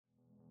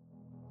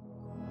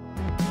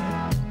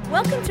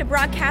Welcome to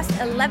broadcast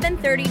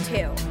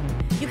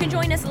 1132. You can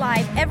join us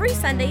live every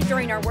Sunday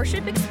during our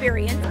worship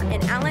experience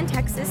in Allen,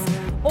 Texas,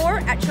 or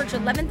at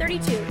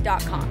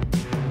church1132.com.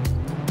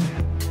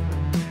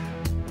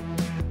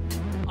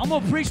 I'm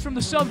going to preach from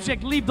the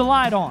subject, leave the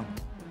light on.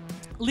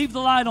 Leave the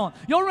light on.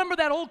 Y'all remember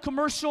that old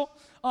commercial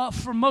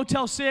from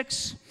Motel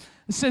 6?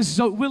 It says,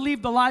 so we'll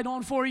leave the light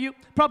on for you.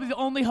 Probably the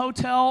only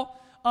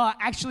hotel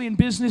actually in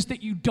business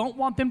that you don't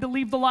want them to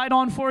leave the light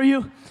on for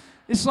you.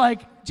 It's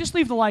like, just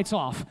leave the lights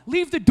off.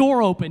 Leave the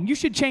door open. You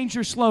should change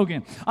your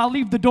slogan. I'll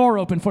leave the door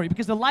open for you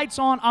because the light's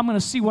on, I'm going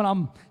to see what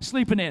I'm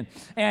sleeping in.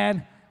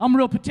 And I'm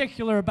real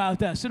particular about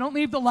that. So don't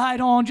leave the light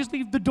on, just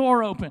leave the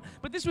door open.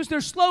 But this was their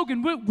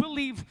slogan, we'll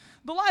leave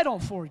the light on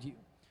for you.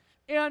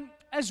 And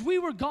as we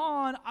were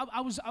gone,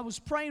 I was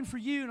praying for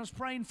you, and I was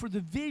praying for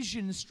the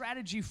vision and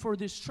strategy for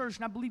this church.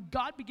 And I believe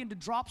God began to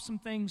drop some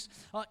things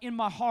in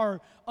my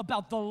heart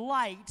about the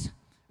light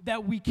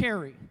that we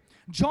carry.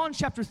 John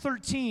chapter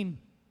 13,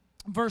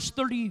 verse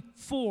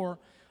 34,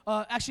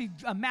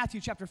 Matthew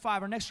chapter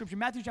 5, our next scripture,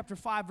 Matthew chapter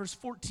 5, verse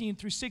 14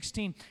 through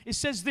 16, it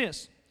says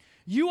this,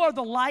 "You are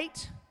the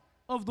light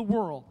of the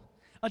world.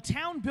 A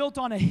town built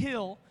on a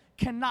hill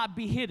cannot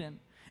be hidden.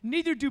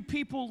 Neither do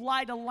people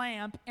light a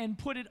lamp and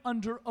put it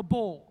under a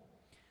bowl.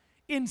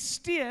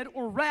 Instead,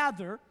 or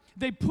rather,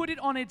 they put it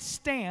on its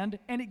stand,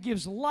 and it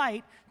gives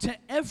light to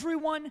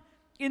everyone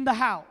in the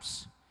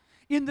house.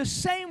 In the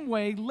same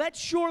way,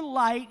 let your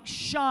light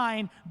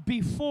shine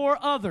before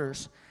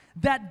others,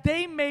 that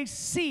they may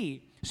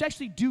see." So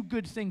actually do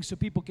good things so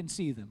people can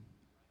see them.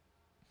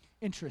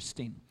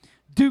 Interesting.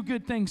 Do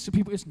good things so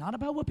people, it's not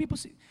about what people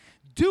see.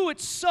 Do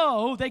it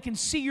so they can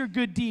see your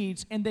good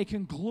deeds and they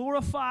can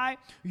glorify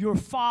your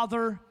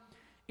Father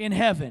in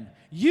heaven.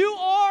 You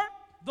are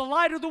the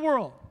light of the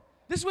world.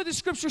 This is what the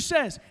scripture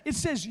says. It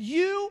says,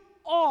 you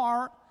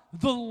are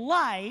the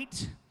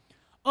light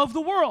of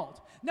the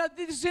world. Now,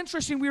 this is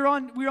interesting. We were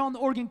on the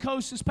Oregon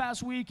coast this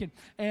past week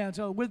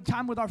and with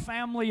time with our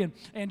family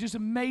and just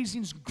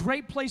amazing. It's a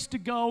great place to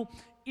go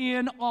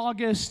in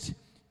August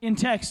in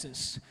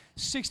Texas.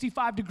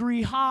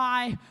 65-degree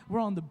high. We're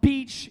on the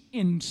beach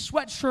in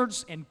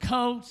sweatshirts and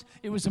coats.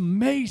 It was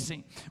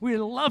amazing. We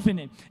were loving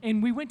it.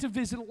 And we went to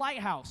visit a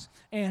lighthouse.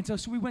 And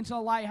so we went to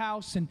a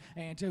lighthouse, and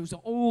it was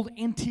an old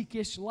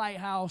antique-ish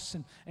lighthouse.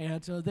 And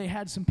they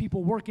had some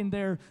people working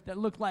there that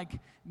looked like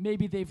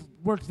maybe they've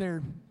worked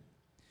there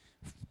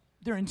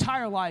their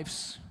entire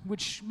lives,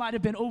 which might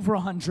have been over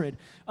 100.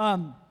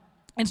 And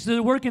so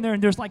they're working there,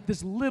 and there's like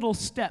this little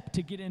step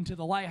to get into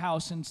the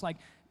lighthouse, and it's like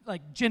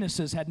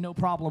Genesis had no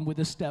problem with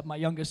this step, my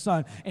youngest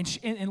son. And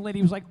the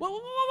lady was like, whoa, whoa,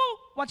 whoa, whoa,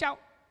 watch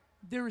out.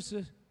 There's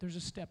a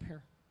step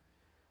here.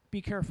 Be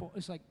careful.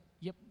 It's like,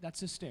 yep,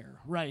 that's a stair,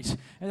 right.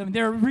 And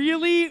they're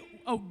really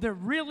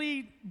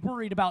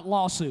worried about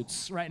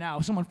lawsuits right now,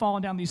 someone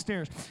falling down these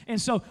stairs.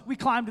 And so we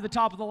climbed to the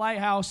top of the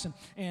lighthouse,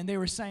 and they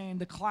were saying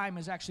the climb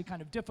is actually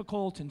kind of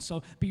difficult, and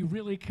so be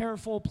really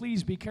careful,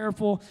 please be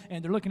careful.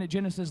 And they're looking at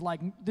Genesis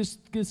like, this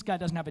guy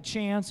doesn't have a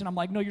chance. And I'm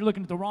like, no, you're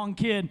looking at the wrong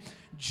kid.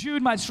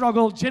 Jude might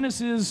struggle.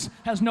 Genesis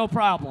has no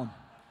problem.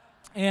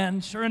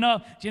 And sure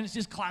enough,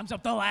 Genesis climbs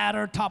up the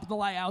ladder, top of the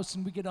lighthouse,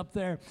 and we get up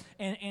there.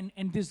 And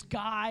this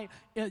guy,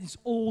 this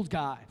old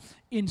guy,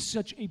 in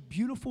such a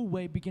beautiful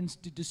way begins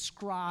to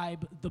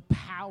describe the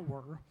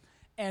power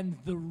and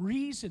the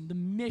reason, the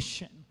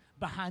mission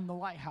behind the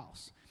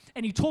lighthouse.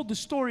 And he told the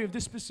story of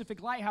this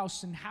specific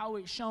lighthouse and how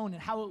it shone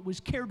and how it was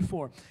cared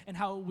for and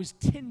how it was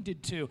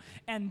tended to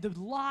and the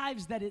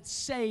lives that it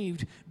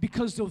saved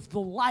because of the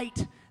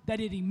light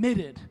that it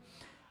emitted.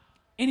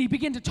 And he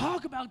began to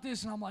talk about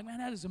this, and I'm like, man,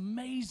 that is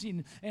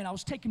amazing. And I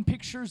was taking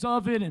pictures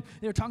of it, and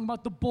they were talking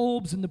about the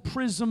bulbs and the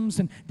prisms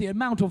and the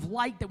amount of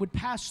light that would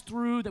pass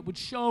through that would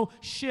show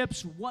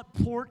ships what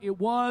port it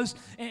was.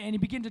 And he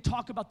began to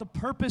talk about the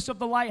purpose of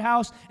the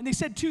lighthouse. And they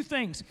said two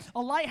things.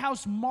 A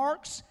lighthouse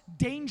marks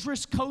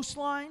dangerous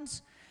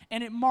coastlines,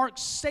 and it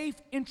marks safe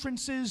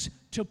entrances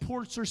to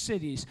ports or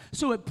cities.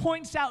 So it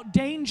points out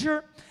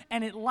danger,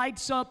 and it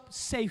lights up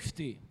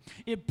safety.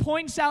 It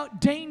points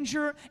out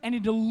danger, and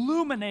it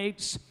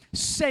illuminates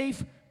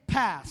safe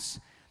paths.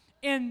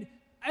 And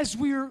as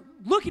we were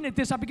looking at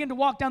this, I began to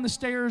walk down the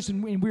stairs,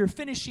 and we were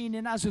finishing,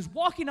 and as I was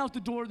walking out the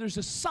door, there's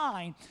a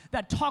sign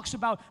that talks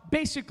about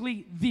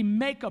basically the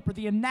makeup or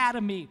the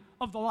anatomy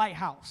of the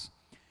lighthouse.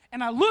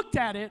 And I looked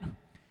at it,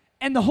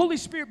 and the Holy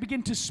Spirit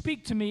began to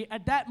speak to me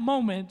at that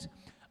moment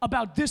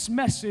about this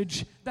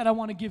message that I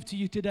want to give to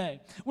you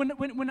today. When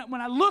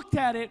I looked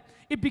at it,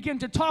 it began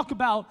to talk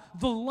about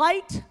the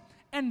light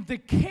and the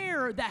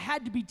care that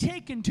had to be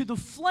taken to the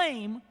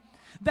flame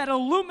that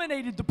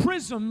illuminated the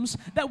prisms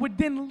that would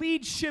then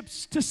lead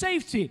ships to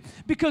safety.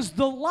 Because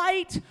the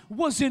light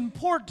was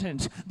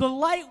important. The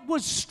light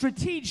was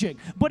strategic.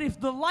 But if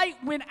the light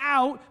went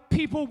out,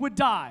 people would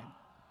die.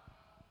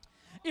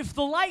 If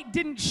the light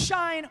didn't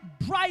shine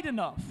bright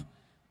enough,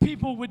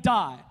 people would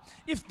die.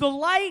 If the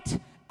light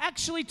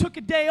actually took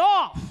a day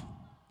off,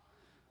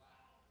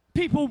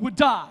 people would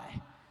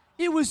die.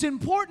 It was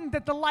important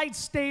that the light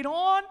stayed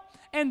on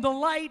and the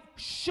light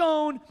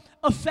shone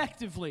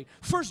effectively.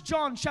 1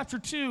 John chapter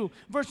 2,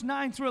 verse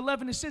 9 through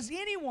 11, it says,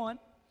 anyone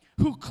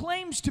who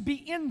claims to be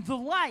in the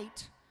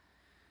light,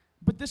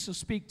 but this will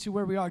speak to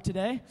where we are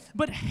today,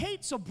 but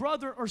hates a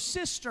brother or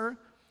sister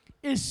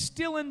is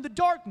still in the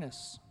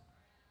darkness.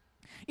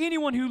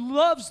 Anyone who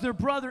loves their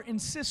brother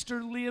and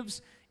sister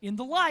lives in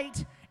the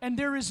light, and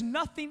there is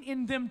nothing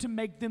in them to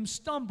make them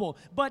stumble.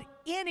 But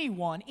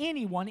anyone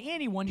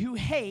who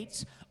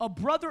hates a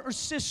brother or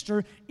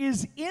sister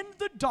is in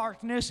the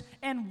darkness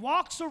and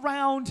walks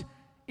around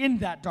in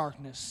that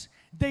darkness.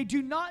 They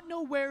do not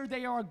know where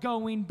they are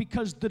going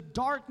because the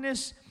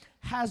darkness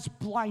has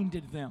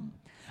blinded them.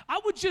 I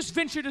would just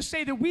venture to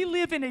say that we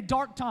live in a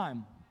dark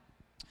time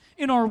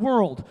in our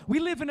world. We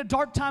live in a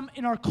dark time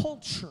in our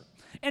culture.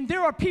 And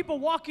there are people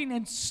walking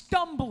and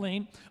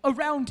stumbling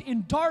around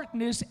in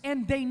darkness,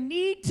 and they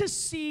need to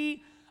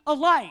see a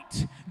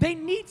light. They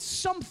need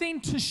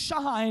something to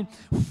shine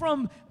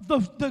from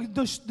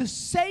the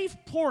safe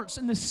ports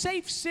and the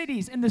safe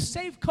cities and the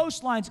safe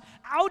coastlines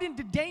out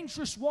into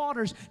dangerous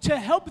waters to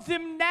help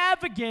them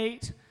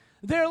navigate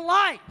their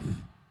life. And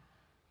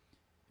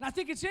I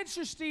think it's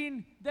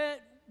interesting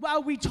that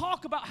while we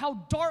talk about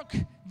how dark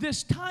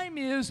this time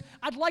is,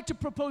 I'd like to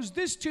propose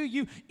this to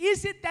you.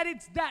 Is it that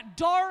it's that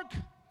dark,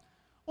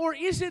 or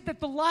is it that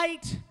the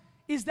light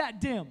is that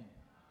dim?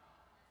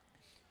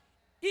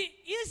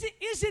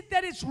 Is it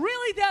that it's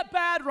really that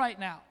bad right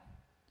now?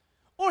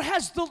 Or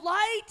has the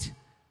light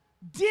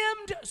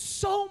dimmed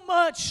so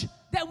much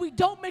that we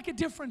don't make a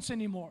difference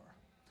anymore?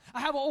 I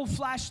have an old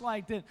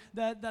flashlight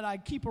that I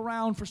keep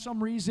around for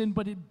some reason,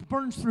 but it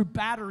burns through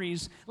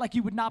batteries like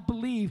you would not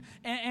believe.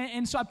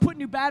 And so I put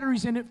new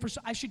batteries in it.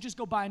 I should just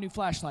go buy a new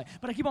flashlight.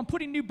 But I keep on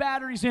putting new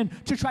batteries in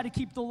to try to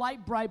keep the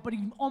light bright, but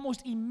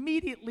almost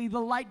immediately the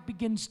light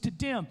begins to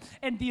dim.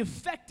 And the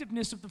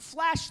effectiveness of the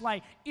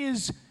flashlight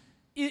is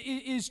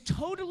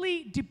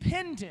totally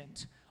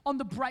dependent on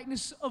the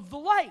brightness of the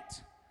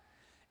light.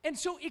 And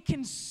so it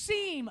can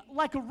seem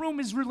like a room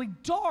is really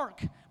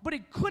dark, but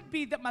it could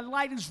be that my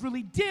light is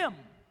really dim.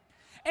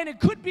 And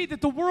it could be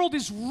that the world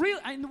is real,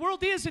 and the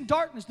world is in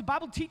darkness. The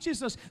Bible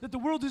teaches us that the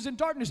world is in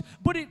darkness.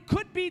 But it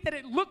could be that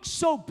it looks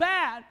so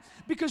bad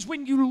because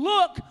when you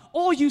look,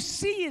 all you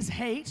see is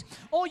hate,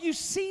 all you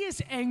see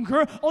is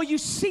anger, all you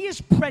see is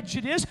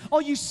prejudice,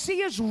 all you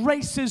see is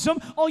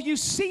racism, all you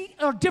see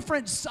are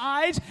different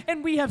sides,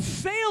 and we have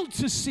failed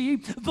to see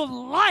the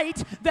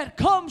light that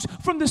comes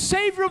from the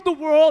Savior of the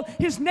world.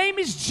 His name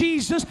is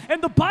Jesus,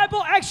 and the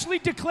Bible actually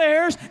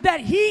declares that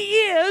He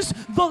is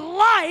the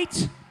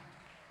light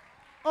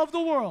of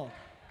the world.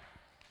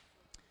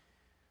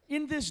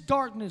 In this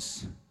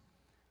darkness,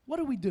 what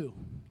do we do?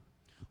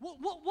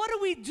 What do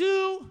we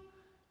do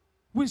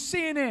with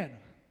CNN?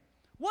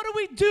 What do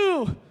we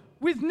do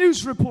with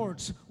news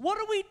reports? What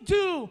do we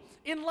do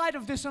in light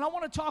of this? And I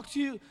want to talk to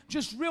you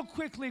just real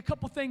quickly a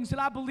couple things that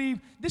I believe.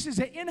 This is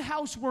an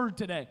in-house word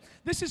today.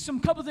 This is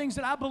some couple things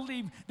that I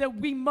believe that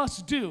we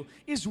must do.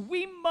 Is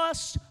we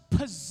must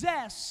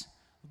possess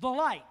the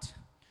light,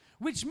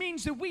 which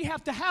means that we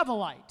have to have a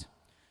light.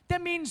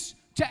 That means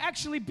to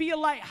actually be a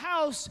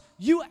lighthouse,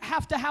 you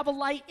have to have a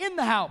light in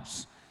the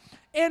house.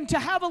 And to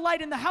have a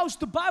light in the house,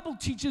 the Bible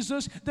teaches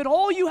us that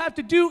all you have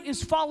to do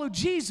is follow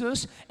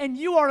Jesus, and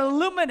you are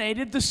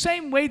illuminated the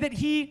same way that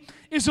He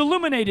is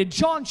illuminated.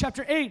 John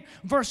chapter 8,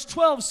 verse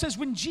 12 says,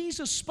 when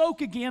Jesus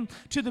spoke again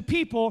to the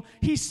people,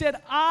 He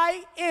said,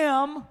 I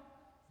am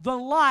the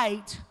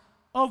light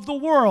of the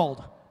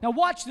world. Now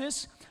watch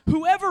this.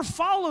 Whoever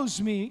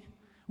follows me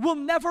will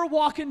never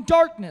walk in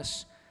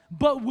darkness,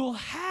 but will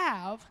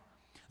have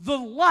the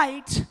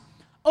light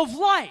of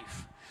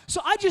life.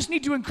 So I just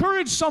need to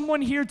encourage someone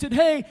here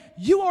today,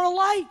 you are a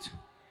light.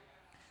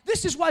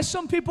 This is why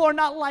some people are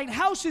not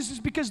lighthouses, is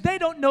because they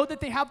don't know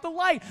that they have the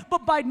light.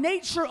 But by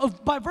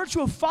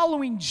virtue of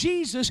following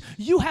Jesus,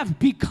 you have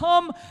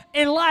become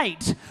a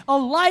light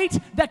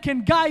that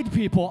can guide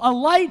people, a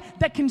light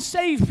that can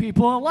save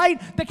people, a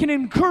light that can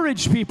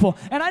encourage people.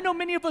 And I know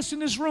many of us in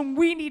this room,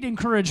 we need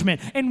encouragement,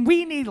 and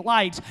we need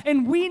light,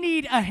 and we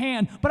need a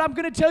hand. But I'm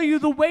going to tell you,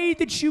 the way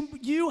that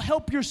you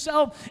help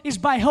yourself is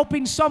by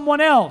helping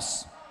someone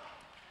else.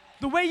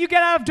 The way you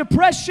get out of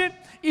depression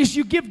is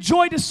you give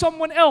joy to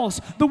someone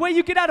else. The way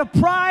you get out of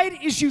pride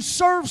is you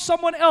serve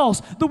someone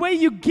else. The way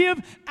you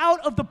give out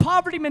of the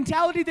poverty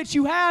mentality that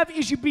you have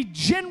is you be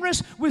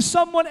generous with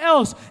someone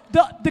else.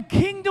 The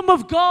kingdom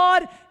of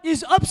God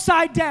is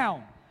upside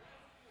down.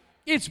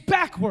 It's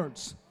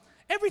backwards.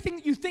 Everything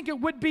that you think it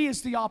would be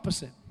is the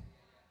opposite.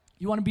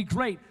 You want to be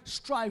great,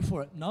 strive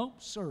for it. No,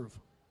 serve.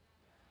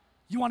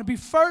 You want to be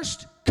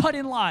first, cut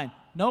in line.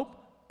 Nope,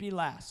 be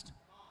last.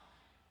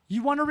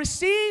 You want to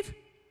receive?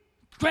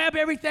 Grab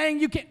everything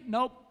you can.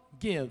 Nope,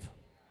 give.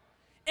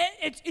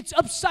 It's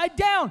upside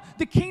down.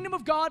 The kingdom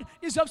of God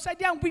is upside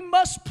down. We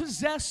must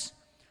possess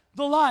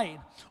the light.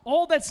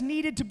 All that's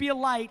needed to be a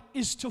light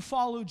is to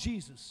follow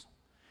Jesus.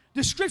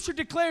 The scripture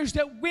declares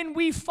that when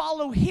we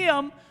follow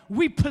Him,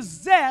 we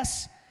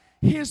possess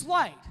His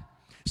light.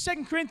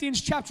 2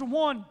 Corinthians chapter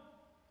 1,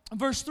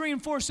 verse 3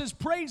 and 4 says,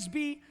 praise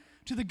be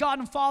to the God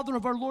and Father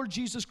of our Lord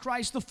Jesus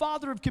Christ, the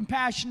Father of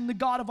compassion and the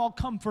God of all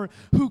comfort,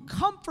 who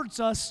comforts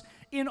us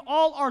in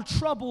all our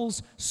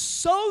troubles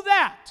so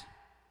that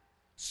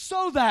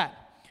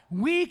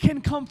we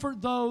can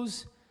comfort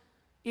those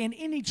in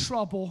any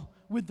trouble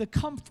with the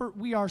comfort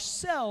we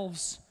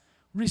ourselves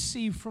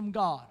receive from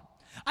God.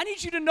 I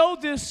need you to know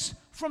this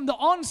from the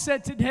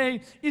onset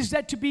today, is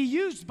that to be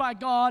used by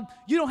God,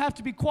 you don't have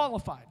to be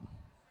qualified.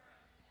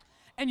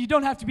 And you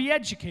don't have to be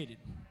educated.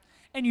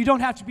 And you don't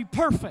have to be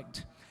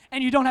perfect.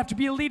 And you don't have to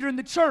be a leader in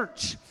the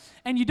church.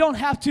 And you don't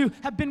have to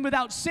have been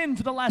without sin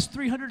for the last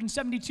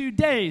 372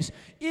 days.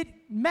 It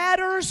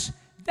matters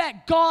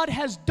that God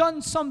has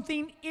done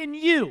something in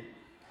you.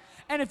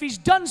 And if He's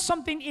done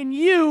something in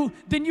you,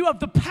 then you have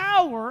the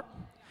power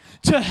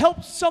to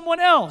help someone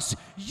else.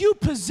 You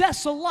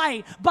possess a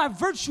light by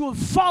virtue of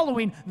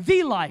following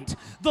the light.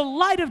 The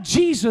light of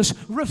Jesus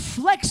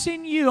reflects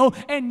in you,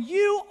 and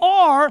you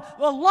are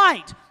a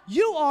light.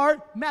 You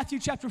are, Matthew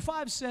chapter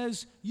 5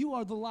 says, you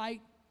are the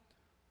light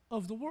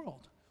of the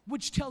world.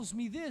 Which tells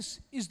me this,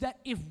 is that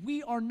if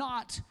we are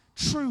not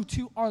true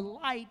to our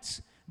light,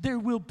 there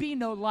will be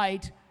no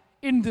light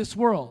in this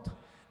world.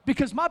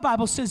 Because my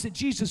Bible says that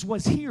Jesus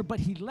was here, but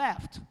He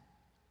left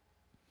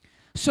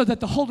so that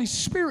the Holy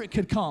Spirit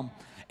could come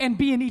and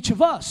be in each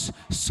of us,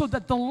 so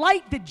that the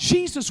light that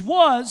Jesus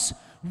was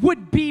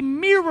would be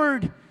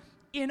mirrored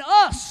in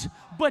us.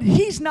 But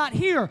He's not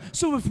here.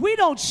 So if we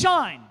don't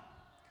shine,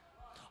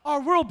 our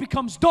world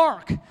becomes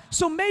dark.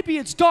 So maybe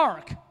it's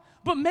dark,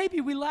 but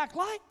maybe we lack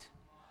light.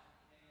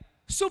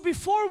 So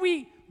before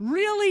we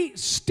really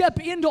step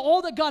into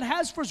all that God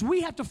has for us,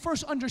 we have to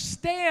first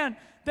understand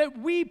that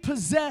we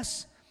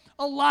possess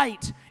a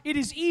light. It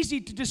is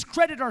easy to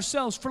discredit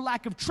ourselves for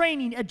lack of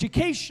training,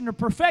 education, or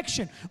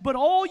perfection. But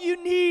all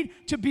you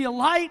need to be a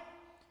light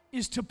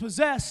is to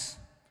possess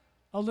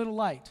a little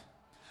light.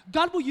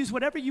 God will use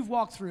whatever you've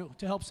walked through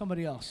to help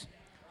somebody else.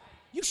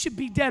 You should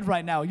be dead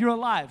right now. You're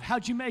alive.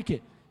 How'd you make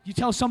it? You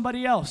tell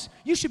somebody else.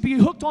 You should be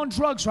hooked on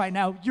drugs right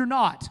now. You're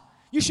not.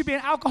 You should be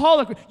an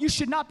alcoholic. You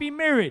should not be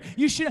married.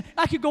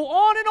 I could go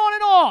on and on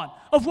and on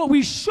of what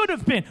we should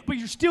have been, but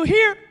you're still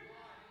here.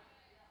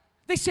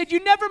 They said you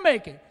never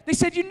make it. They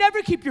said you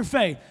never keep your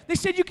faith. They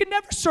said you can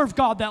never serve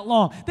God that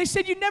long. They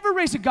said you never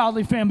raise a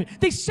godly family.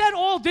 They said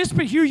all this,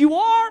 but here you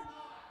are.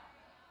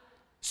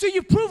 So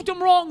you proved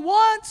them wrong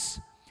once.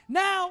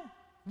 Now,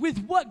 with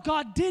what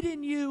God did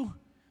in you,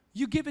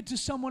 you give it to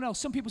someone else.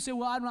 Some people say,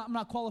 well, I'm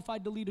not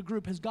qualified to lead a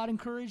group. Has God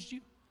encouraged you?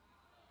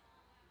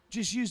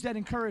 Just use that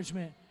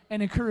encouragement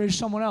and encourage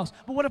someone else.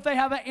 But what if they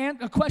have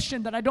a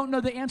question that I don't know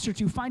the answer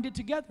to? Find it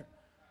together.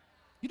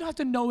 You don't have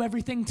to know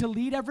everything to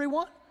lead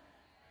everyone.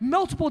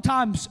 Multiple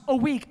times a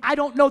week, I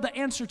don't know the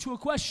answer to a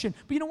question.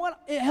 But you know what?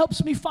 It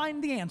helps me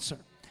find the answer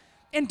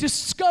and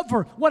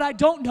discover what I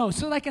don't know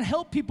so that I can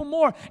help people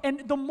more.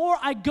 And the more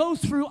I go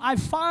through, I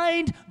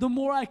find, the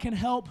more I can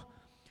help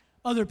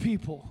other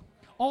people.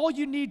 All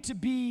you need to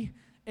be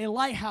a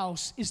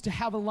lighthouse is to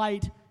have a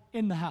light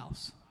in the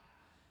house.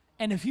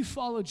 And if you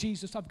follow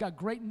Jesus, I've got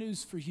great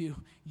news for you.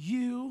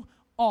 You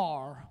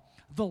are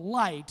the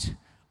light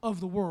of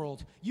the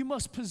world. You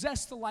must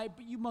possess the light,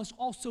 but you must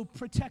also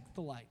protect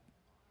the light.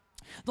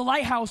 The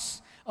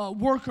lighthouse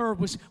worker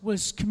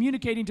was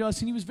communicating to us,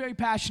 and he was very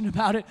passionate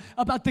about it,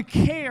 about the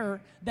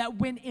care that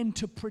went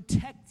into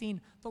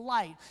protecting the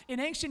light. In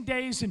ancient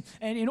days and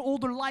in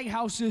older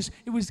lighthouses,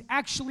 it was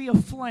actually a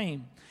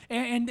flame.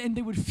 And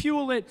they would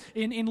fuel it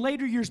in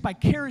later years by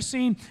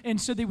kerosene, and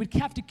so they would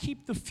have to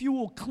keep the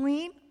fuel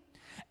clean,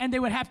 and they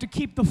would have to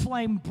keep the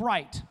flame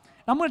bright.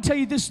 I'm going to tell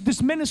you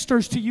this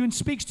ministers to you and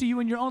speaks to you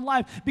in your own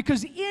life,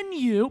 because in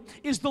you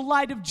is the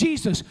light of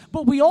Jesus.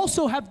 But we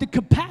also have the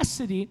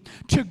capacity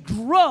to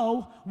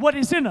grow what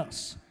is in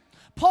us.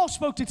 Paul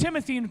spoke to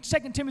Timothy in 2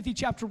 Timothy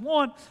chapter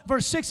 1,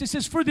 verse 6. It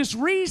says, for this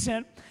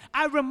reason,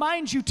 I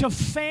remind you to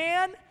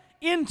fan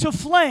into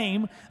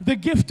flame the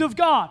gift of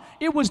God.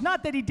 It was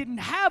not that he didn't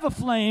have a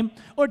flame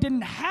or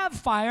didn't have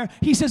fire.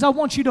 He says, I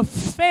want you to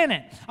fan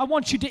it. I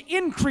want you to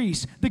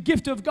increase the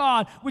gift of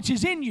God which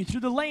is in you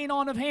through the laying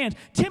on of hands.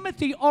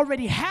 Timothy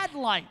already had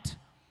light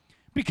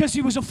because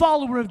he was a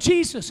follower of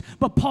Jesus.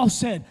 But Paul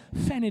said,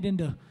 fan it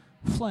into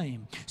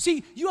flame.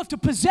 See, you have to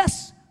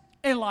possess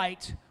a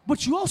light,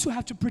 but you also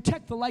have to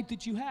protect the light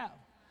that you have.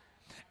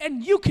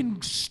 And you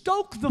can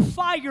stoke the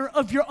fire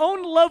of your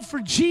own love for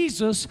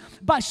Jesus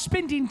by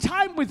spending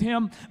time with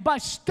Him, by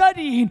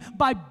studying,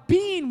 by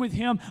being with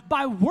Him,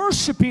 by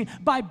worshiping,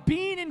 by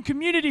being in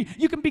community.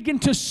 You can begin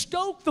to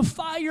stoke the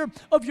fire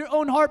of your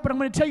own heart. But I'm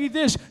going to tell you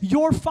this,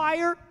 your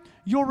fire,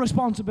 your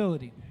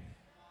responsibility.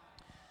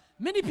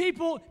 Many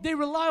people, they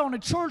rely on a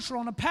church or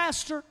on a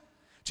pastor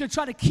to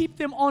try to keep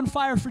them on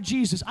fire for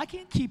Jesus. I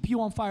can't keep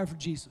you on fire for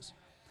Jesus.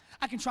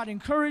 I can try to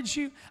encourage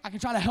you. I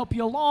can try to help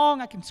you along.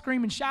 I can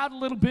scream and shout a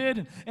little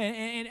bit.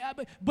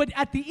 But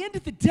at the end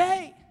of the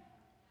day,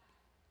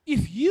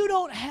 if you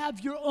don't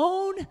have your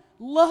own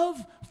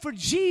love for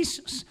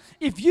Jesus,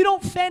 if you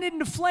don't fan it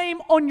into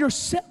flame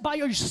by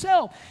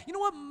yourself, you know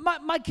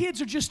what? My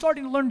kids are just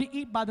starting to learn to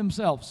eat by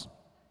themselves.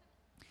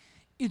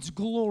 It's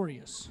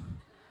glorious.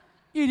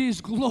 It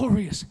is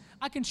glorious.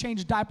 I can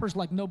change diapers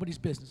like nobody's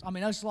business.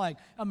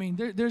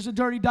 There's a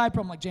dirty diaper.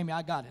 I'm like, Jamie,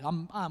 I got it.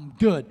 I'm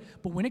good.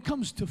 But when it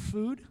comes to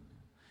food,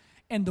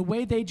 and the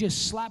way they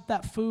just slap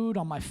that food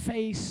on my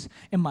face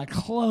and my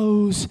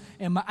clothes,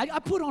 and I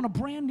put on a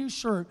brand new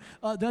shirt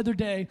the other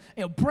day,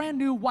 a brand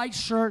new white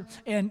shirt,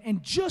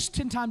 and just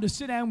in time to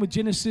sit down with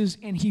Genesis,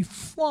 and he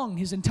flung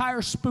his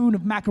entire spoon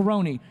of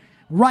macaroni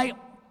right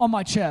on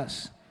my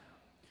chest.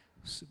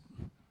 So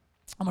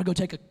I'm gonna go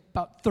take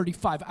about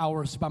 35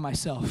 hours by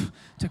myself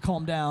to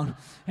calm down,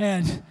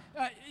 and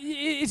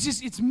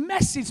it's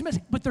messy,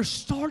 but they're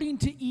starting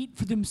to eat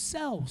for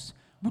themselves,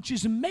 which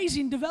is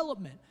amazing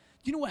development.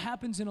 Do you know what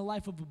happens in the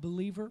life of a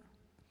believer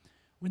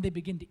when they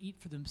begin to eat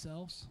for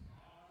themselves?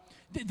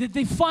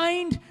 They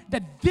find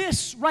that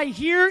this right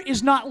here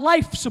is not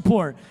life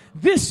support.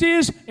 This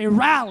is a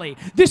rally.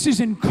 This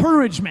is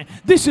encouragement.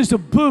 This is a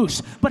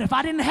boost. But if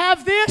I didn't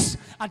have this,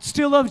 I'd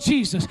still love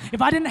Jesus.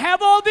 If I didn't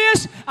have all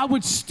this, I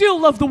would still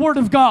love the Word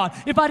of God.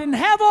 If I didn't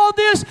have all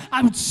this,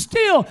 I would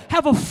still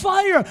have a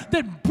fire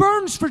that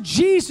burns for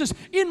Jesus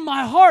in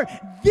my heart.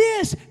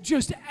 This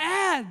just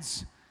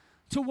adds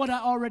to what I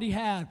already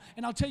have.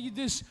 And I'll tell you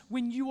this,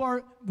 when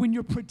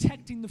you're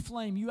protecting the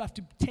flame, you have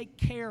to take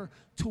care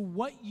to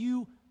what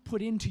you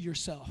put into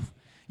yourself.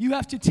 You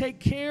have to take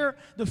care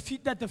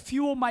that the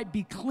fuel might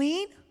be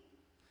clean.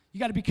 You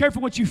got to be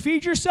careful what you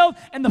feed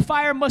yourself, and the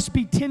fire must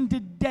be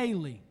tended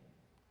daily.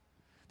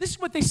 This is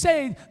what they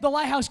say, the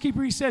lighthouse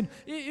keeper, he said,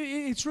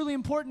 it's really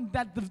important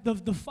that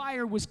the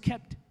fire was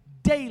kept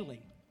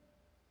daily,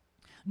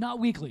 not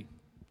weekly,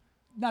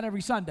 not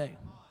every Sunday,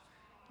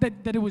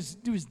 that it was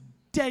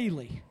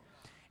daily.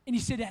 And he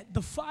said that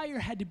the fire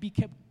had to be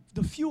kept,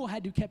 the fuel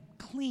had to be kept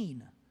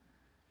clean.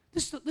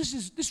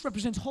 This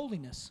represents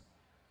holiness.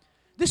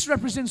 This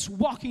represents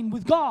walking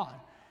with God,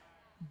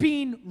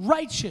 being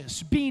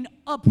righteous, being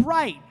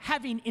upright,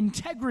 having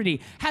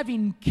integrity,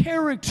 having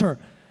character,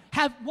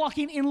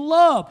 walking in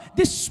love.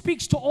 This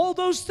speaks to all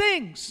those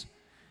things.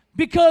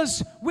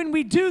 Because when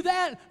we do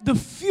that, the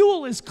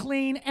fuel is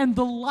clean and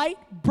the light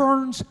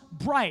burns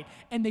bright.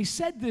 And they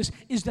said this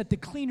is that the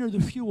cleaner the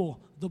fuel,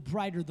 the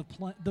brighter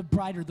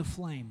the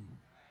flame.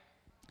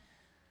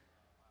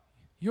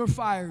 Your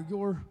fire,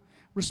 your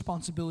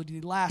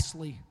responsibility.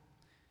 Lastly,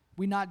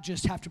 we not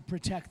just have to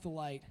protect the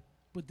light,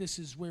 but this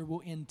is where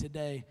we'll end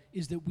today,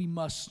 is that we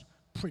must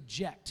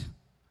project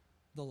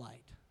the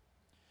light.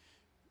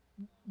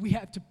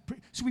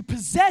 So we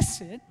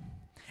possess it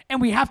and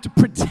we have to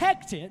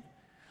protect it.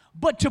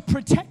 But to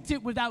protect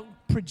it without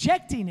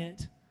projecting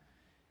it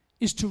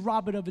is to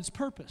rob it of its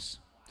purpose.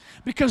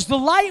 Because the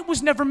light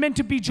was never meant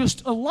to be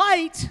just a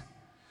light.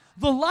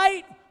 The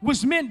light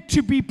was meant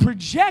to be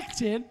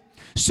projected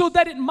so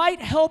that it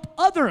might help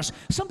others.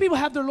 Some people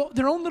have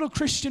their own little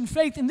Christian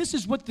faith, and this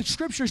is what the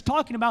scripture is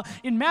talking about.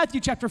 In Matthew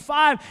chapter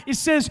 5, it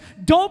says,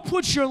 don't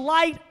put your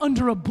light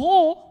under a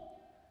bowl.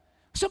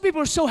 Some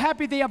people are so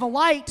happy they have a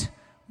light,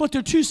 but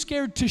they're too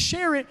scared to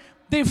share it.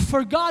 They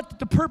forgot that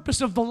the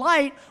purpose of the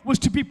light was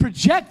to be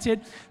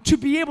projected, to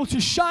be able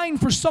to shine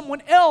for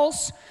someone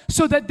else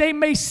so that they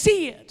may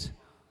see it.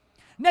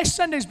 Next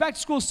Sunday's Back to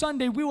School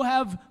Sunday, we will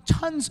have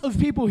tons of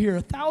people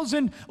here,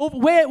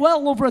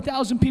 well over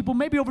 1,000 people,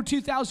 maybe over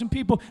 2,000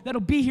 people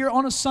that'll be here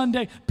on a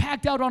Sunday,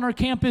 packed out on our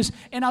campus.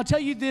 And I'll tell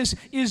you this,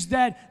 is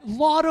that a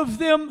lot of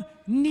them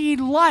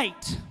need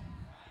light.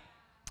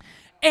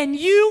 And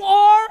you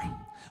are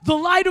the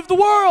light of the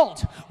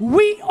world.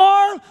 We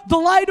are the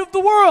light of the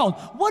world.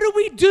 What do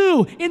we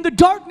do in the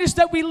darkness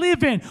that we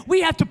live in?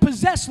 We have to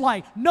possess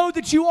light. Know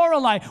that you are a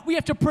light. We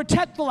have to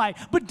protect the light.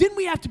 But then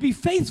we have to be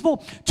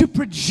faithful to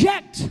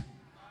project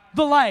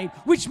the light,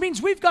 which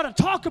means we've got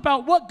to talk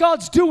about what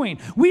God's doing.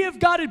 We have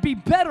got to be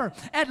better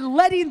at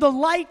letting the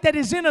light that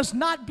is in us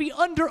not be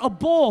under a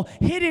bowl,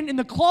 hidden in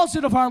the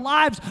closet of our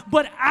lives,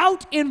 but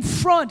out in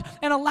front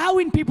and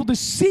allowing people to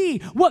see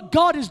what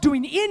God is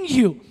doing in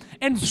you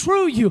and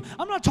through you.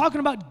 I'm not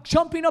talking about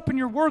jumping up in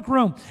your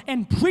workroom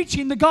and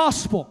preaching the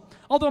gospel,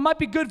 although it might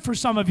be good for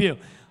some of you.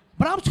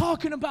 But I'm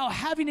talking about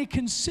having a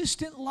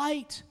consistent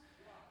light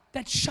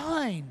that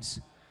shines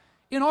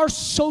in our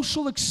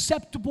social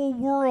acceptable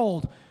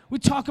world. We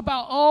talk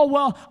about,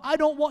 let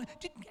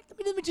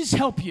me just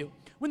help you.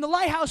 When the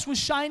lighthouse was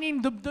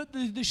shining,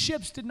 the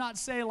ships did not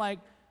say like,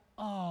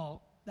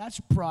 oh,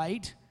 that's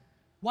bright.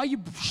 Why are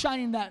you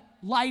shining that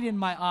light in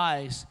my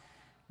eyes?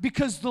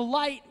 Because the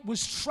light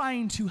was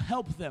trying to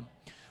help them.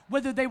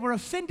 Whether they were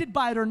offended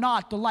by it or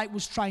not, the light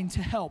was trying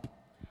to help.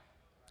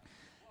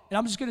 And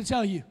I'm just going to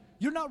tell you,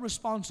 you're not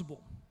responsible.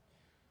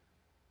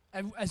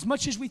 As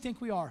much as we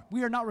think we are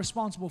not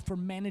responsible for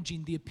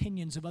managing the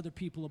opinions of other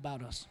people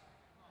about us.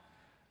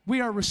 We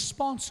are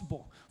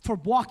responsible for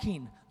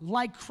walking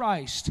like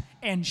Christ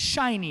and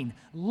shining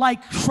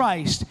like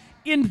Christ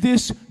in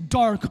this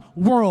dark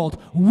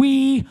world.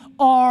 We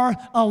are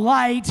a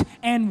light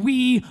and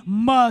we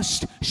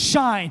must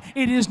shine.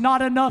 It is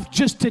not enough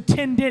just to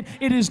tend it.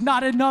 It is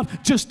not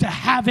enough just to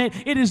have it.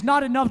 It is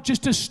not enough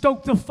just to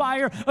stoke the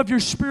fire of your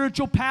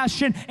spiritual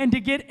passion and to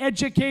get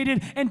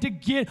educated and to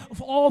get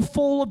all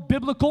full of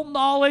biblical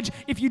knowledge.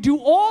 If you do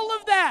all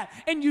of that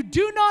and you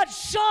do not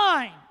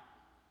shine,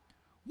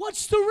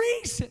 what's the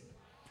reason?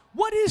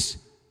 What is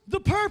the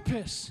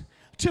purpose?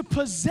 To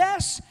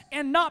possess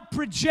and not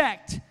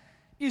project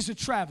is a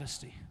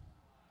travesty.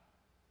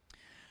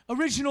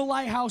 Original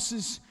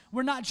lighthouses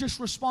were not just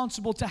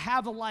responsible to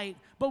have a light,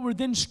 but were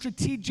then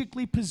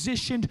strategically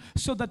positioned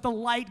so that the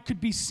light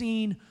could be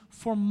seen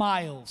for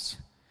miles.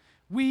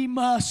 We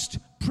must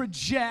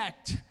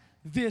project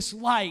this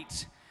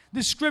light.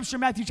 The scripture,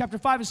 Matthew chapter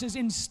 5, it says,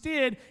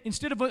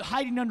 instead of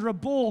hiding under a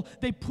bowl,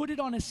 they put it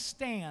on a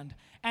stand,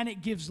 and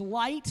it gives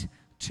light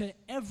to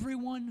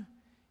everyone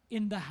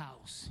in the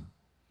house.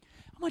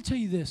 I'm going to tell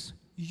you this.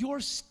 Your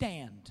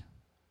stand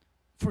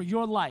for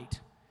your light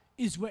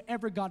is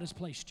wherever God has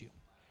placed you.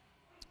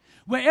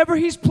 Wherever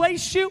He's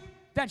placed you,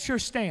 that's your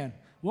stand.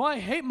 Well, I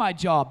hate my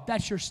job.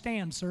 That's your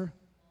stand, sir.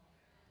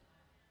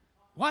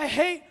 Well, I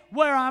hate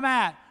where I'm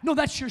at. No,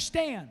 that's your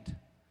stand.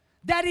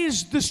 That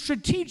is the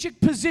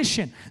strategic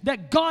position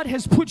that God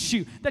has put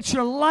you, that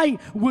your light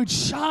would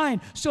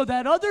shine so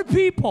that other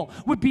people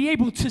would be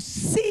able to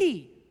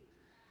see.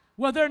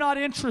 Well, they're not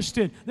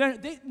interested.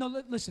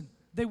 Listen,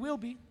 they will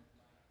be.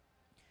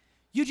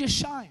 You just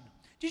shine.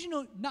 Did you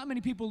know not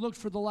many people looked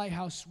for the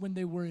lighthouse when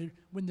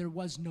there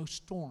was no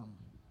storm?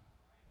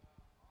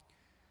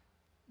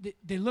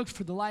 They looked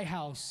for the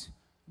lighthouse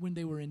when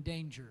they were in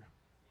danger,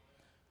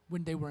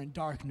 when they were in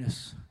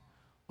darkness,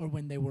 or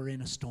when they were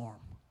in a storm.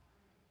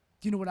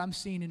 Do you know what I'm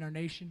seeing in our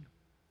nation?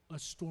 A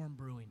storm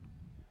brewing.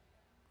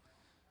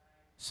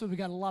 So we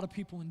got a lot of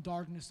people in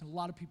darkness and a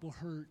lot of people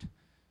hurt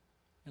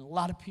and a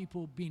lot of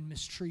people being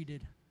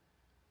mistreated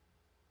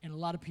and a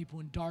lot of people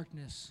in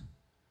darkness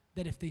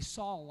that if they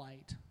saw a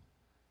light,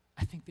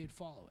 I think they'd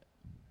follow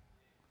it.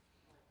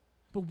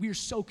 But we're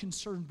so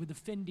concerned with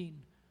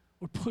offending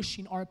or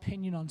pushing our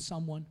opinion on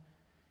someone.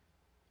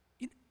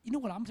 You know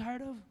what I'm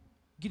tired of?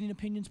 Getting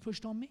opinions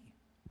pushed on me.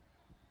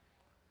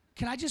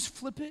 Can I just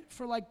flip it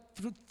for like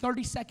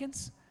 30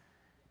 seconds?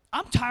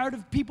 I'm tired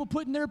of people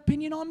putting their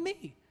opinion on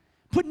me.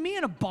 Putting me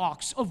in a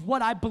box of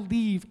what I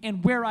believe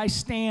and where I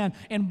stand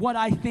and what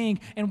I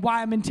think and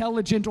why I'm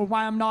intelligent or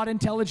why I'm not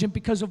intelligent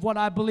because of what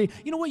I believe.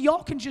 You know what?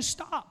 Y'all can just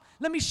stop.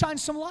 Let me shine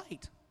some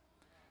light.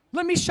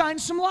 Let me shine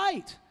some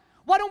light.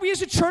 Why don't we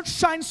as a church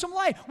shine some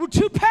light? We're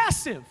too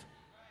passive.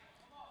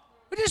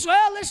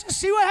 Let's just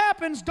see what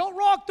happens. Don't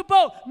rock the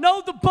boat.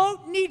 No, the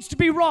boat needs to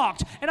be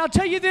rocked. And I'll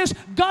tell you this,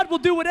 God will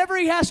do whatever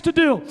He has to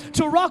do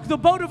to rock the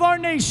boat of our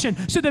nation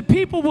so that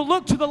people will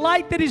look to the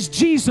light that is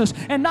Jesus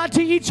and not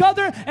to each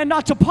other and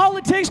not to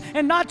politics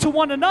and not to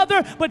one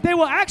another, but they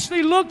will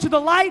actually look to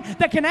the light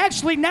that can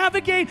actually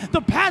navigate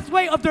the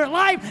pathway of their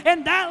life,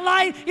 and that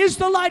light is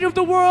the light of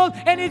the world,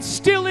 and it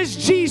still is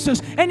Jesus,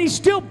 and He's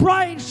still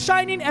bright,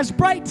 shining as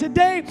bright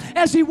today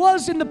as He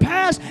was in the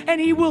past,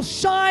 and He will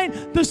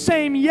shine the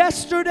same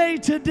yesterday,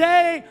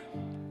 today,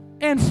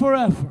 and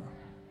forever.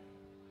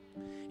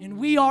 And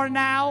we are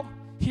now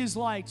His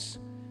lights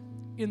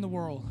in the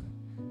world.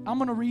 I'm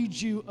going to read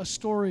you a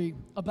story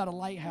about a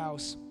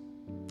lighthouse.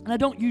 And I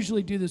don't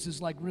usually do this.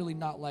 It's like really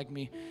not like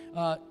me.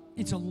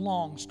 It's a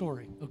long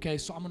story, okay?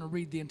 So I'm going to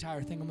read the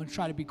entire thing. I'm going to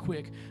try to be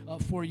quick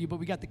for you, but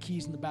we got the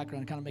keys in the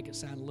background to kind of make it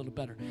sound a little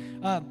better.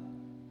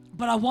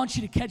 But I want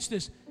you to catch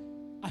this.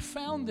 I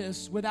found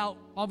this without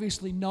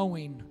obviously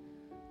knowing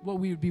what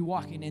we would be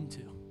walking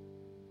into.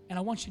 And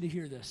I want you to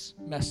hear this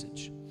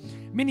message.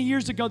 Many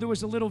years ago, there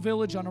was a little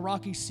village on a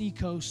rocky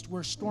seacoast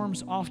where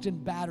storms often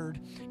battered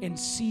and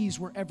seas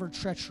were ever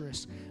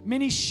treacherous.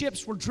 Many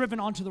ships were driven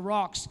onto the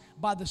rocks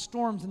by the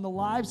storms, and the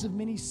lives of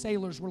many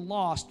sailors were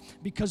lost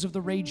because of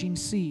the raging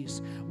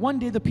seas. One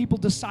day, the people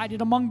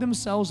decided among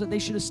themselves that they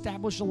should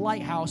establish a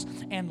lighthouse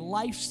and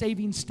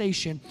life-saving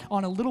station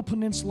on a little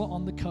peninsula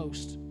on the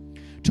coast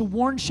to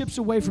warn ships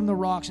away from the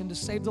rocks and to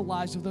save the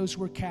lives of those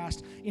who were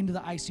cast into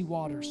the icy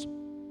waters.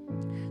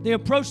 They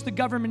approached the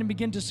government and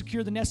began to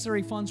secure the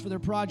necessary funds for their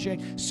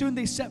project. Soon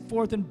they set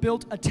forth and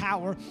built a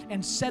tower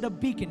and set a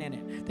beacon in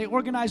it. They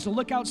organized a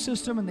lookout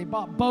system and they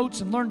bought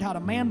boats and learned how to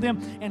man them.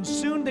 And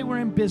soon they were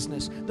in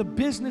business, the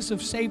business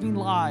of saving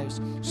lives.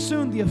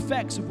 Soon the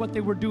effects of what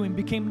they were doing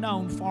became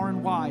known far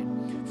and wide.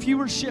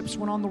 Fewer ships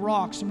went on the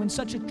rocks, and when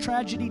such a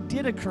tragedy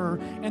did occur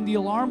and the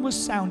alarm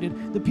was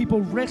sounded, the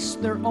people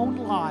risked their own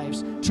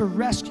lives to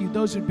rescue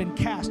those who had been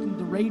cast into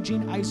the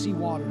raging icy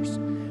waters.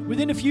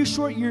 Within a few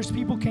short years,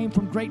 people came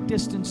from great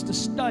distance to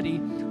study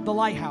the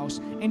lighthouse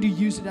and to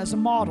use it as a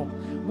model.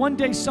 One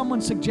day, someone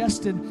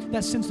suggested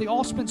that since they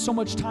all spent so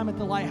much time at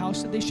the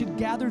lighthouse, that they should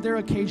gather there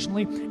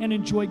occasionally and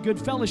enjoy good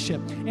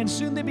fellowship. And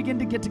soon they began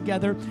to get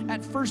together,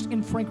 at first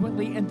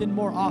infrequently and then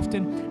more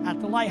often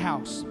at the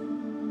lighthouse.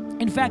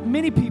 In fact,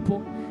 many people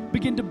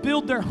began to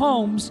build their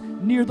homes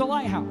near the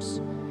lighthouse.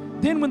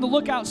 Then when the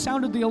lookout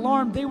sounded the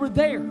alarm, they were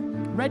there,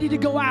 ready to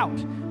go out.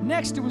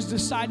 Next, it was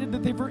decided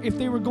that if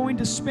they were going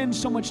to spend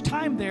so much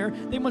time there,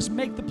 they must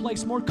make the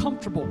place more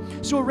comfortable.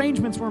 So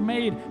arrangements were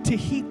made to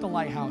heat the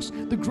lighthouse.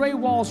 The gray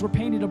walls were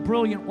painted a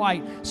brilliant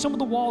white. Some of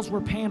the walls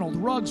were paneled.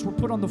 Rugs were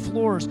put on the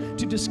floors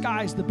to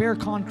disguise the bare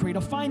concrete.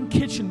 A fine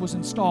kitchen was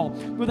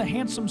installed with a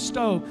handsome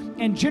stove.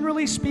 And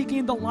generally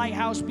speaking, the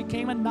lighthouse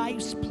became a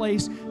nice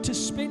place to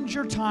spend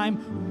your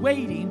time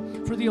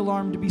waiting for the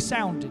alarm to be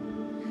sounded.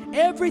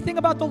 Everything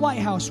about the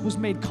lighthouse was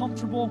made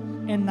comfortable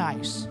and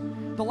nice.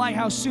 The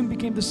lighthouse soon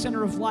became the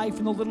center of life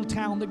in the little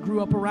town that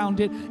grew up around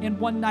it, and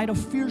one night a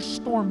fierce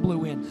storm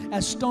blew in.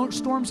 As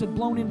storms had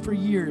blown in for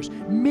years,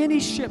 many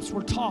ships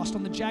were tossed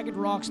on the jagged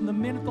rocks, and the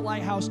men at the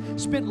lighthouse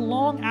spent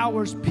long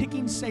hours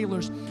picking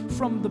sailors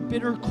from the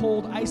bitter,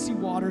 cold, icy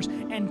waters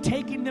and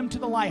taking them to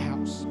the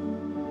lighthouse,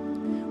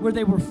 where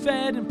they were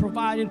fed and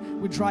provided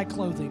with dry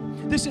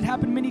clothing. This had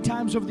happened many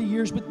times over the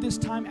years, but this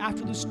time,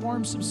 after the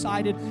storm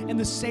subsided and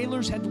the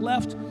sailors had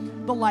left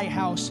the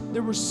lighthouse,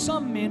 there were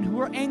some men who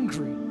were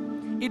angry.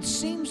 It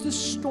seems the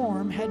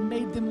storm had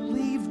made them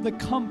leave the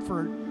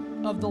comfort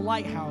of the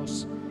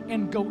lighthouse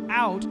and go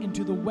out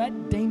into the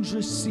wet,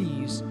 dangerous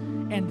seas,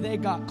 and they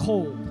got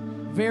cold,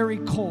 very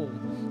cold.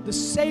 The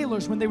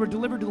sailors, when they were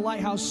delivered to the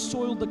lighthouse,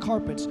 soiled the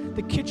carpets.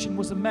 The kitchen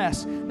was a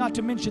mess, not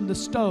to mention the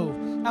stove.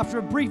 After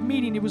a brief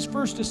meeting, it was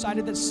first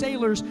decided that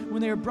sailors,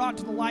 when they were brought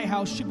to the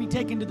lighthouse, should be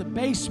taken to the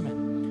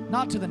basement,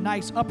 not to the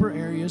nice upper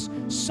areas.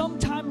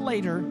 Sometime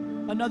later,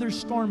 another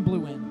storm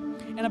blew in,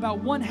 and about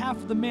one half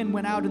of the men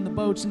went out in the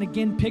boats and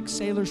again picked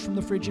sailors from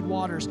the frigid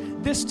waters.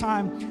 This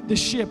time, the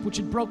ship, which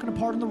had broken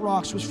apart on the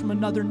rocks, was from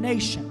another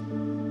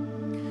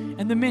nation.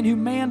 And the men who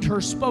manned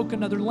her spoke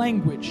another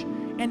language,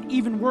 and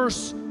even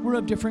worse, were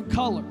of different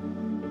color.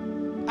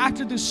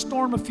 After this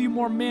storm, a few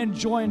more men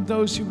joined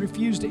those who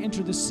refused to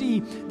enter the sea.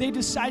 They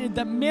decided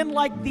that men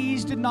like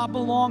these did not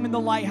belong in the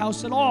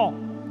lighthouse at all.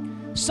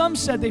 Some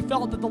said they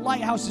felt that the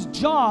lighthouse's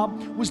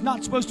job was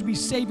not supposed to be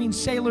saving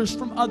sailors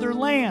from other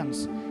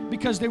lands,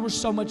 because they were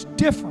so much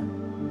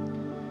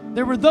different.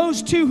 There were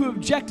those too who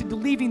objected to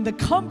leaving the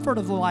comfort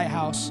of the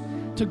lighthouse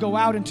to go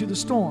out into the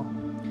storm.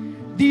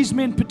 These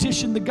men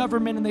petitioned the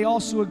government, and they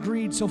also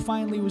agreed, so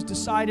finally it was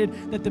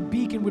decided that the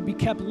beacon would be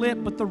kept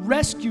lit, but the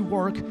rescue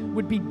work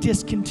would be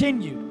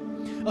discontinued.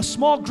 A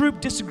small group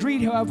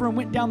disagreed, however, and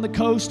went down the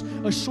coast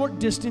a short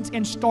distance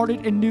and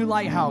started a new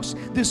lighthouse.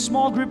 This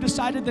small group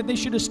decided that they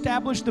should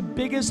establish the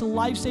biggest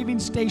life-saving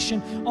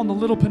station on the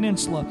little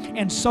peninsula,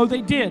 and so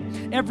they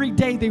did. Every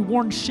day they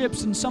warned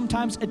ships and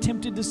sometimes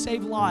attempted to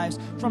save lives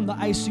from the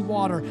icy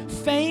water.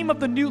 Fame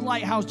of the new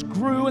lighthouse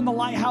grew, and the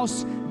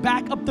lighthouse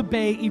back up the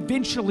bay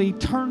eventually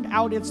turned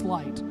out its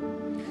light.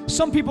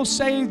 Some people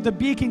say the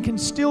beacon can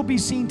still be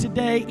seen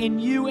today in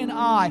you and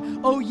I.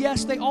 Oh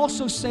yes, they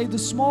also say the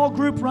small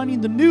group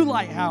running the new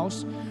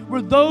lighthouse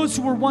were those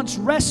who were once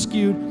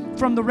rescued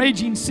from the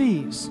raging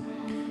seas.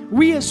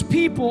 We as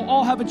people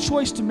all have a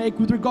choice to make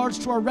with regards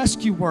to our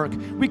rescue work.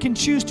 We can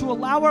choose to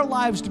allow our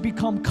lives to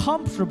become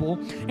comfortable,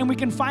 and we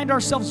can find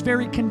ourselves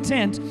very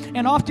content.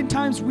 And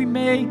oftentimes we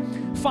may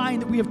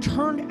find that we have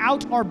turned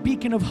out our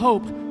beacon of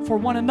hope for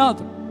one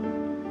another.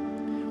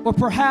 Or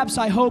perhaps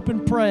I hope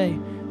and pray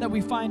that we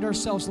find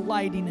ourselves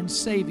lighting and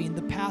saving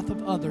the path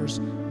of others,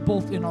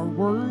 both in our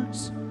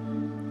words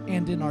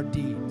and in our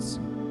deeds.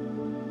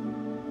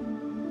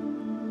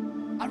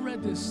 I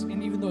read this,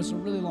 and even though it's a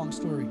really long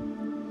story,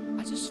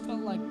 I just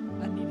felt like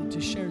I needed to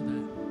share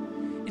that.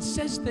 It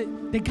says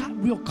that they got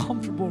real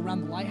comfortable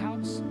around the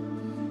lighthouse,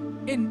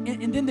 and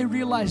then they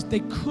realized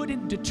they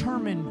couldn't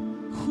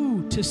determine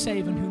who to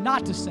save and who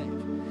not to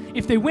save.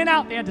 If they went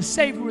out, they had to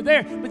save who were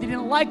there, but they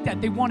didn't like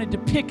that. They wanted to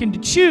pick and to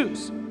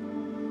choose.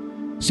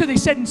 So they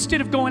said,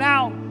 instead of going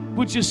out,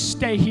 we'll just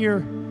stay here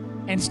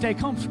and stay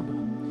comfortable.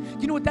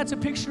 You know what that's a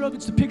picture of?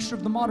 It's the picture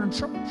of the modern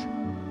church.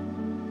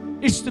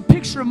 It's the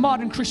picture of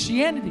modern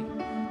Christianity.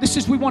 This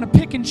is, we want to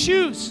pick and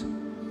choose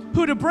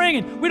who to bring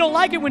in. We don't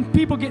like it when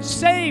people get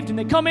saved and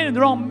they come in and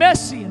they're all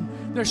messy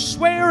and they're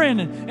swearing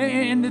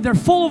and they're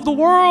full of the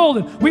world.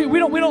 And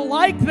we don't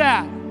like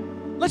that.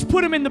 Let's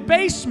put them in the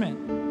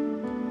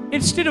basement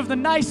instead of the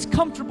nice,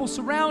 comfortable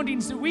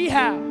surroundings that we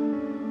have.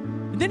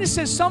 And then it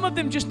says some of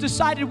them just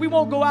decided we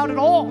won't go out at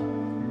all.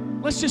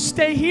 Let's just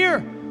stay here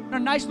in our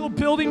nice little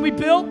building we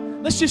built.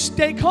 Let's just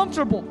stay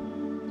comfortable.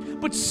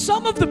 But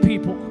some of the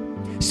people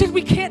said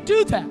we can't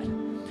do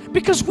that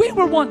because we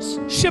were once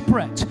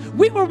shipwrecked.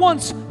 We were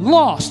once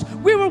lost.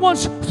 We were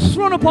once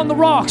thrown upon the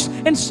rocks,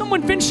 and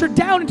someone ventured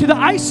down into the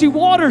icy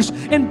waters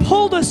and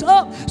pulled us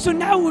up. So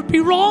now it would be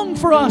wrong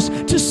for us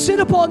to sit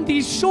upon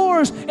these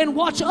shores and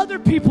watch other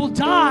people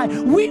die.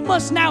 We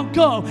must now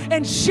go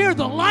and share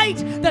the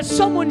light that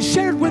someone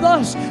shared with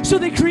us. So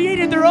they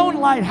created their own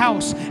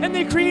lighthouse, and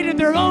they created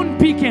their own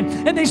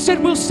beacon, and they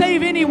said, we'll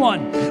save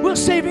anyone. We'll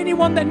save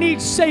anyone that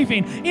needs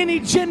saving. Any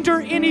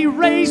gender, any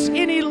race,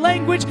 any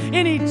language,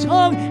 any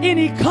tongue,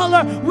 any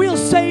color. We'll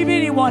save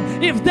anyone.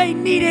 If they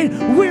need it,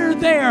 we're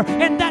there.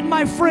 And that,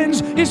 my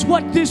friends, is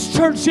what this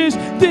church is.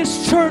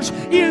 This church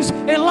is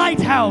a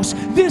lighthouse.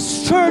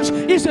 This church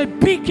is a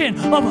beacon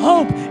of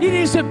hope. It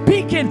is a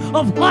beacon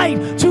of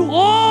light to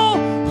all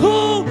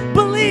who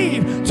believe.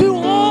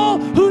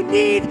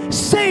 need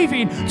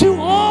saving, to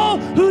all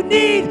who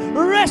need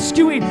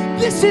rescuing.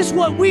 This is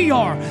what we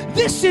are.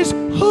 This is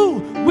who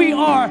we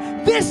are.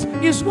 This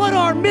is what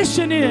our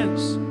mission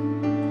is.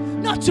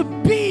 Not to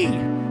be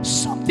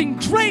something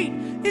great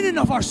in and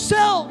of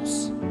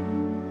ourselves,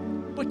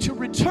 but to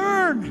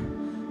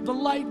return the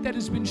light that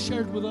has been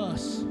shared with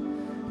us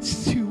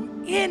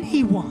to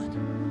anyone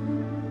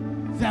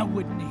that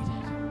would need it.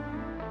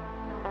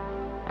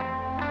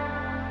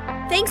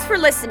 Thanks for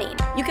listening.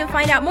 You can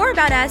find out more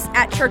about us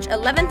at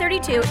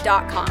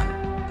church1132.com.